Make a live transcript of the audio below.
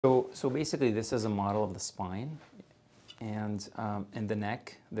So basically, this is a model of the spine, and in the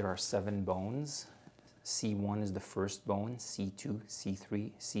neck there are 7 bones. C1 is the first bone, C2, C3,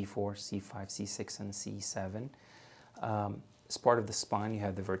 C4, C5, C6, and C7. As part of the spine, you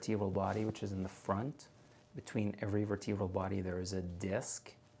have the vertebral body, which is in the front. Between every vertebral body, there is a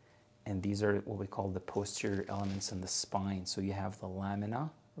disc, and these are what we call the posterior elements in the spine. So you have the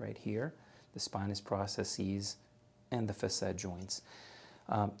lamina right here, the spinous processes, and the facet joints.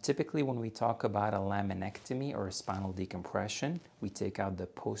 Typically, when we talk about a laminectomy or a spinal decompression, we take out the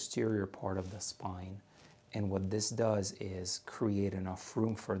posterior part of the spine. And what this does is create enough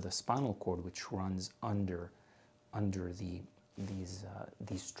room for the spinal cord, which runs under these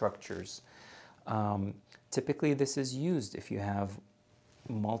structures. Typically, this is used if you have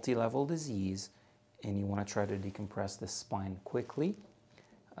multi-level disease and you want to try to decompress the spine quickly.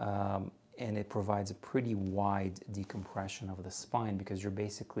 And it provides a pretty wide decompression of the spine because you're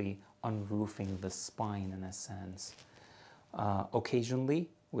basically unroofing the spine in a sense. Occasionally,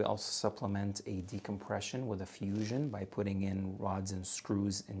 we also supplement a decompression with a fusion by putting in rods and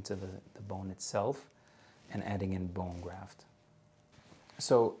screws into the bone itself and adding in bone graft.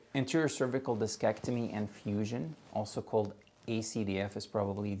 So anterior cervical discectomy and fusion, also called ACDF, is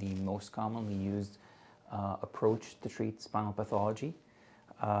probably the most commonly used approach to treat spinal pathology.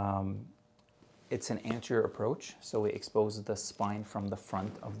 It's an anterior approach, so we expose the spine from the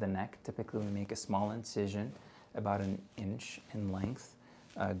front of the neck. Typically, we make a small incision about 1 inch in length,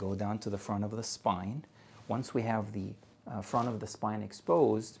 go down to the front of the spine. Once we have the front of the spine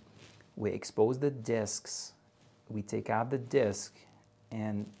exposed, we expose the discs. We take out the disc,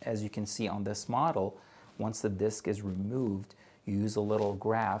 and as you can see on this model, once the disc is removed, you use a little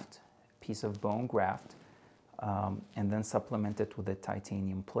graft, piece of bone graft, and then supplement it with a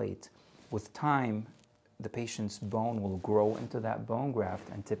titanium plate. With time, the patient's bone will grow into that bone graft,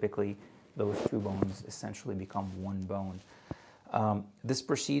 and typically those 2 bones essentially become 1 bone. This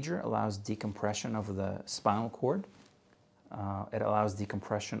procedure allows decompression of the spinal cord. It allows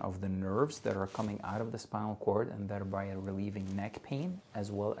decompression of the nerves that are coming out of the spinal cord, and thereby relieving neck pain,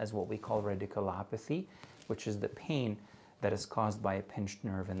 as well as what we call radiculopathy, which is the pain that is caused by a pinched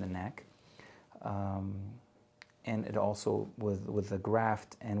nerve in the neck. And it also, with the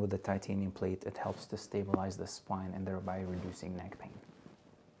graft and with the titanium plate, it helps to stabilize the spine and thereby reducing neck pain.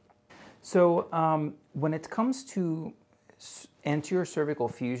 So when it comes to anterior cervical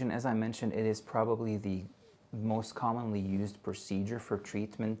fusion, as I mentioned, it is probably the most commonly used procedure for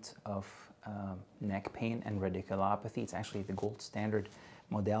treatment of neck pain and radiculopathy. It's actually the gold standard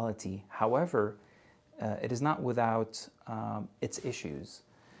modality. However, it is not without its issues.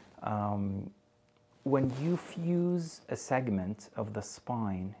 When you fuse a segment of the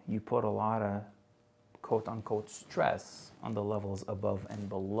spine, you put a lot of quote-unquote stress on the levels above and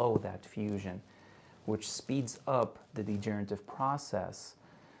below that fusion, which speeds up the degenerative process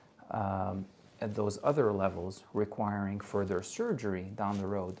at those other levels, requiring further surgery down the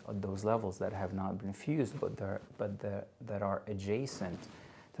road at those levels that have not been fused, but that are adjacent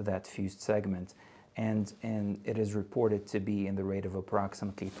to that fused segment. And it is reported to be in the rate of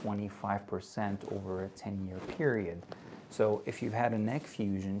approximately 25% over a 10-year period. So if you've had a neck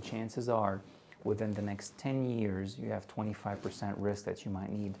fusion, chances are within the next 10 years, you have 25% risk that you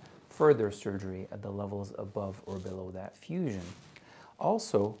might need further surgery at the levels above or below that fusion.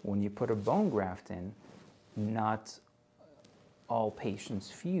 Also, when you put a bone graft in, not all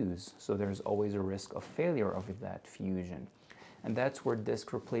patients fuse, so there's always a risk of failure of that fusion. And that's where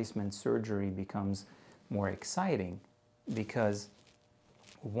disc replacement surgery becomes more exciting because,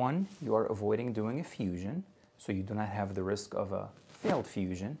 one, you are avoiding doing a fusion, so you do not have the risk of a failed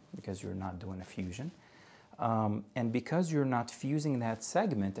fusion because you're not doing a fusion. And because you're not fusing that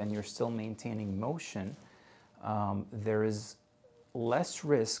segment and you're still maintaining motion, there is less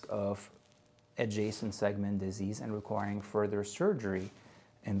risk of adjacent segment disease and requiring further surgery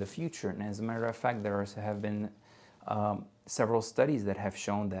in the future. And as a matter of fact, there have been several studies that have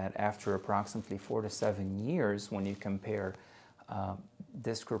shown that after approximately 4 to 7 years, when you compare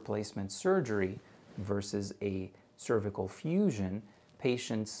disc replacement surgery versus a cervical fusion,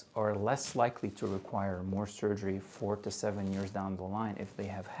 patients are less likely to require more surgery 4 to 7 years down the line if they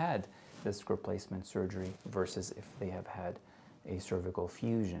have had disc replacement surgery versus if they have had a cervical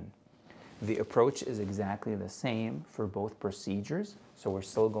fusion. The approach is exactly the same for both procedures, so we're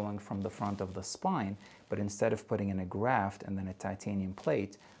still going from the front of the spine, but instead of putting in a graft and then a titanium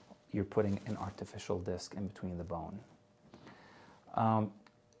plate, you're putting an artificial disc in between the bone.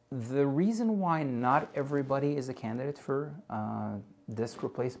 The reason why not everybody is a candidate for disc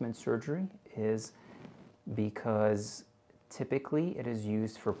replacement surgery is because Typically, it is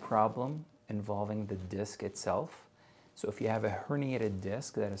used for problem involving the disc itself. So if you have a herniated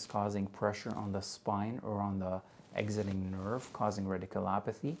disc that is causing pressure on the spine or on the exiting nerve, causing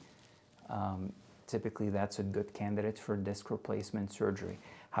radiculopathy, typically that's a good candidate for disc replacement surgery.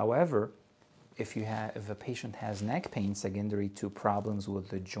 However, if a patient has neck pain secondary to problems with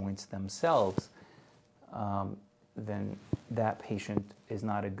the joints themselves, then that patient is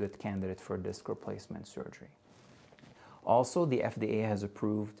not a good candidate for disc replacement surgery. Also, the FDA has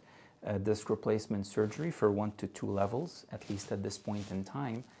approved disc replacement surgery for 1 to 2 levels, at least at this point in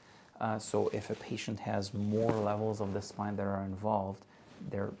time. So if a patient has more levels of the spine that are involved,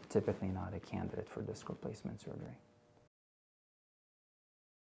 they're typically not a candidate for disc replacement surgery.